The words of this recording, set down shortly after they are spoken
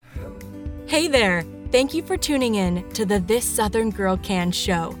Hey there! Thank you for tuning in to the This Southern Girl Can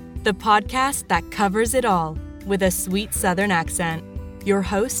show, the podcast that covers it all with a sweet Southern accent. Your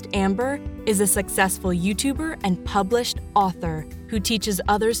host, Amber, is a successful YouTuber and published author who teaches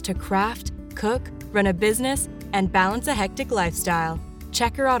others to craft, cook, run a business, and balance a hectic lifestyle.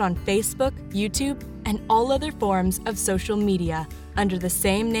 Check her out on Facebook, YouTube, and all other forms of social media under the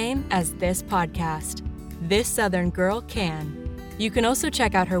same name as this podcast, This Southern Girl Can. You can also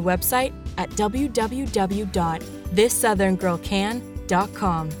check out her website at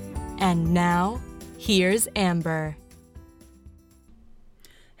www.thissoutherngirlcan.com. And now, here's Amber.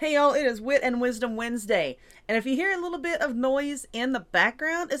 Hey y'all, it is Wit and Wisdom Wednesday, and if you hear a little bit of noise in the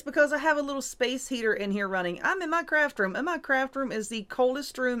background, it's because I have a little space heater in here running. I'm in my craft room, and my craft room is the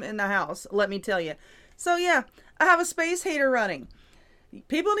coldest room in the house, let me tell you. So yeah, I have a space heater running.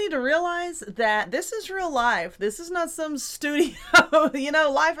 People need to realize that this is real life. This is not some studio.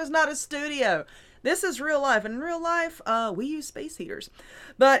 Life is not a studio. This is real life, and in real life, we use space heaters.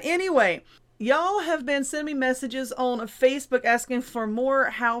 But anyway, y'all have been sending me messages on Facebook asking for more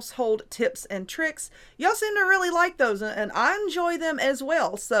household tips and tricks. Y'all seem to really like those, and I enjoy them as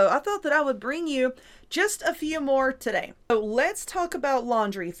well. So I thought that I would bring you just a few more today. So let's talk about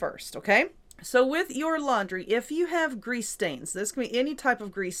laundry first, okay? So with your laundry, if you have grease stains, this can be any type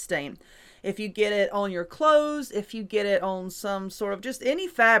of grease stain. If you get it on your clothes, if you get it on some sort of just any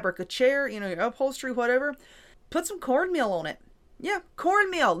fabric, a chair, your upholstery, whatever, put some cornmeal on it. Yeah,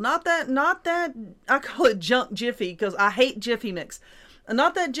 cornmeal, not that, I call it junk Jiffy because I hate Jiffy Mix.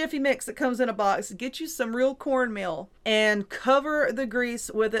 Not that Jiffy Mix that comes in a box. Get you some real cornmeal and cover the grease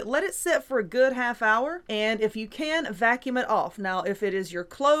with it. Let it sit for a good half hour. And if you can, vacuum it off. Now, if it is your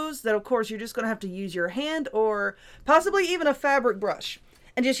clothes, then of course you're just going to have to use your hand or possibly even a fabric brush.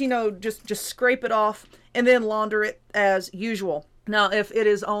 And just scrape it off and then launder it as usual. Now, if it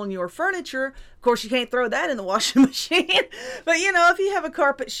is on your furniture, of course you can't throw that in the washing machine. But if you have a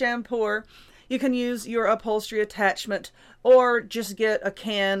carpet shampooer, you can use your upholstery attachment or just get a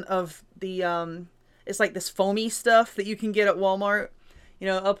can of the, it's like this foamy stuff that you can get at Walmart,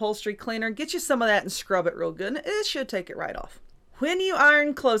 upholstery cleaner. Get you some of that and scrub it real good. And it should take it right off. When you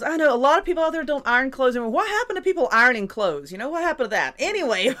iron clothes, I know a lot of people out there don't iron clothes anymore. What happened to people ironing clothes? What happened to that?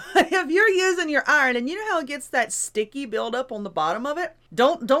 Anyway, if you're using your iron and you know how it gets that sticky buildup on the bottom of it,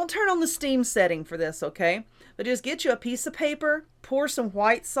 don't turn on the steam setting for this, okay? But just get you a piece of paper, pour some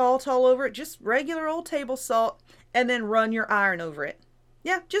white salt all over it, just regular old table salt, and then run your iron over it.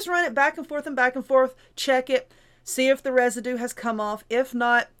 Yeah, just run it back and forth, check it, see if the residue has come off. If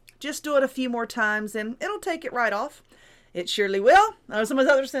not, just do it a few more times and it'll take it right off. It surely will. I know somebody's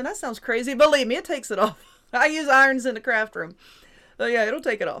out there saying, that sounds crazy. Believe me, it takes it off. I use irons in the craft room. So yeah, it'll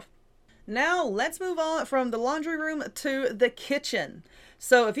take it off. Now, let's move on from the laundry room to the kitchen.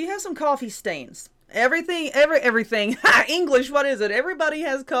 So if you have some coffee stains, everything, English, what is it? Everybody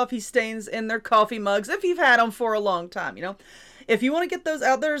has coffee stains in their coffee mugs if you've had them for a long time, If you want to get those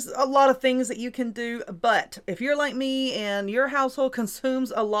out, there's a lot of things that you can do. But if you're like me and your household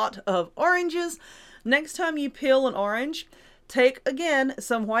consumes a lot of oranges, next time you peel an orange, take, again,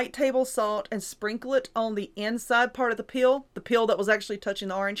 some white table salt and sprinkle it on the inside part of the peel that was actually touching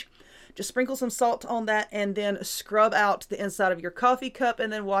the orange. Just sprinkle some salt on that and then scrub out the inside of your coffee cup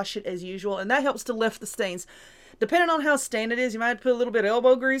and then wash it as usual. And that helps to lift the stains. Depending on how stained it is, you might put a little bit of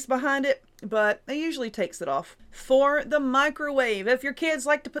elbow grease behind it, but it usually takes it off. For the microwave, if your kids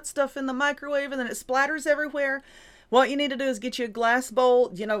like to put stuff in the microwave and then it splatters everywhere, what you need to do is get you a glass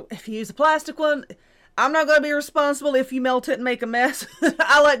bowl. If you use a plastic one, I'm not going to be responsible if you melt it and make a mess.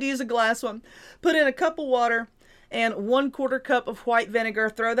 I like to use a glass one. Put in a cup of water and 1/4 cup of white vinegar.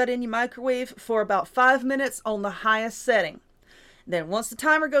 Throw that in your microwave for about 5 minutes on the highest setting. Then once the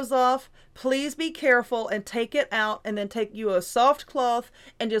timer goes off, please be careful and take it out, and then take you a soft cloth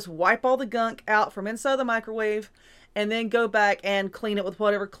and just wipe all the gunk out from inside the microwave, and then go back and clean it with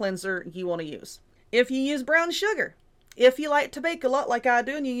whatever cleanser you want to use. If you use brown sugar, if you like to bake a lot like I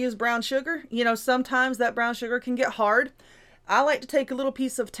do and you use brown sugar, sometimes that brown sugar can get hard. I like to take a little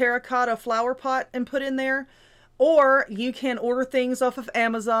piece of terracotta flower pot and put in there. Or you can order things off of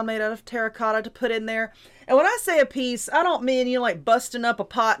Amazon made out of terracotta to put in there. And when I say a piece, I don't mean, like busting up a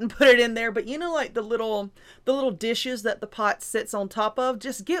pot and put it in there. But like the little dishes that the pot sits on top of.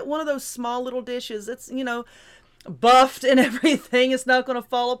 Just get one of those small little dishes. It's, buffed and everything. It's not going to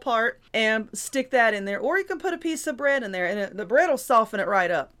fall apart. And stick that in there. Or you can put a piece of bread in there. And the bread will soften it right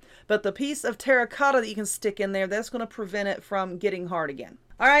up. But the piece of terracotta that you can stick in there, that's going to prevent it from getting hard again.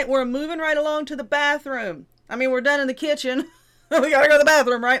 All right, we're moving right along to the bathroom. We're done in the kitchen. We gotta go to the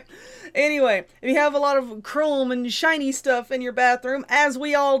bathroom, right? Anyway, if you have a lot of chrome and shiny stuff in your bathroom, as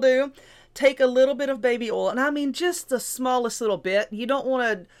we all do, take a little bit of baby oil, and I mean just the smallest little bit. You don't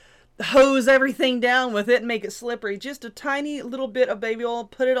want to hose everything down with it and make it slippery. Just a tiny little bit of baby oil,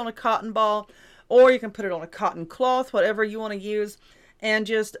 put it on a cotton ball, or you can put it on a cotton cloth, whatever you want to use, and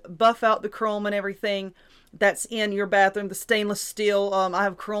just buff out the chrome and everything that's in your bathroom. The stainless steel, I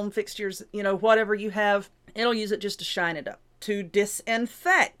have chrome fixtures, whatever you have, it'll use it just to shine it up. To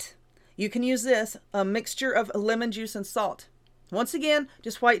disinfect, you can use this, a mixture of lemon juice and salt. Once again,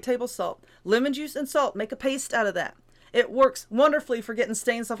 just white table salt. Lemon juice and salt, make a paste out of that. It works wonderfully for getting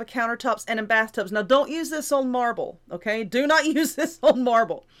stains off of countertops and in bathtubs. Now, don't use this on marble, okay? Do not use this on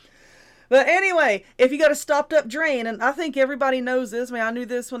marble. But anyway, if you got a stopped up drain, and I think everybody knows this, I knew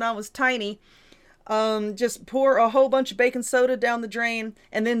this when I was tiny, just pour a whole bunch of baking soda down the drain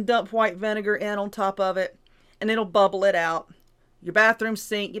and then dump white vinegar in on top of it, and it'll bubble it out. Your bathroom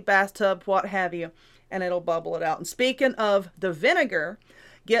sink, your bathtub, what have you, and it'll bubble it out. And speaking of the vinegar,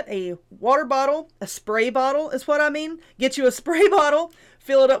 get a water bottle, a spray bottle is what I mean. Get you a spray bottle,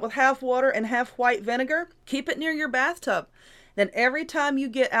 fill it up with half water and half white vinegar. Keep it near your bathtub. Then every time you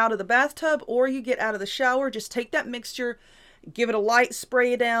get out of the bathtub or you get out of the shower, just take that mixture, give it a light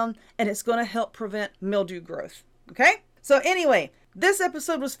spray down, and it's going to help prevent mildew growth. Okay? So anyway, this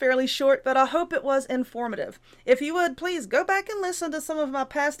episode was fairly short, but I hope it was informative. If you would, please go back and listen to some of my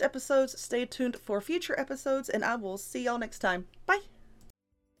past episodes. Stay tuned for future episodes, and I will see y'all next time. Bye.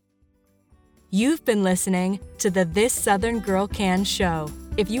 You've been listening to the This Southern Girl Can show.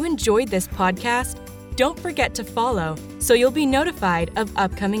 If you enjoyed this podcast, don't forget to follow so you'll be notified of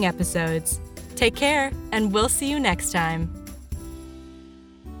upcoming episodes. Take care, and we'll see you next time.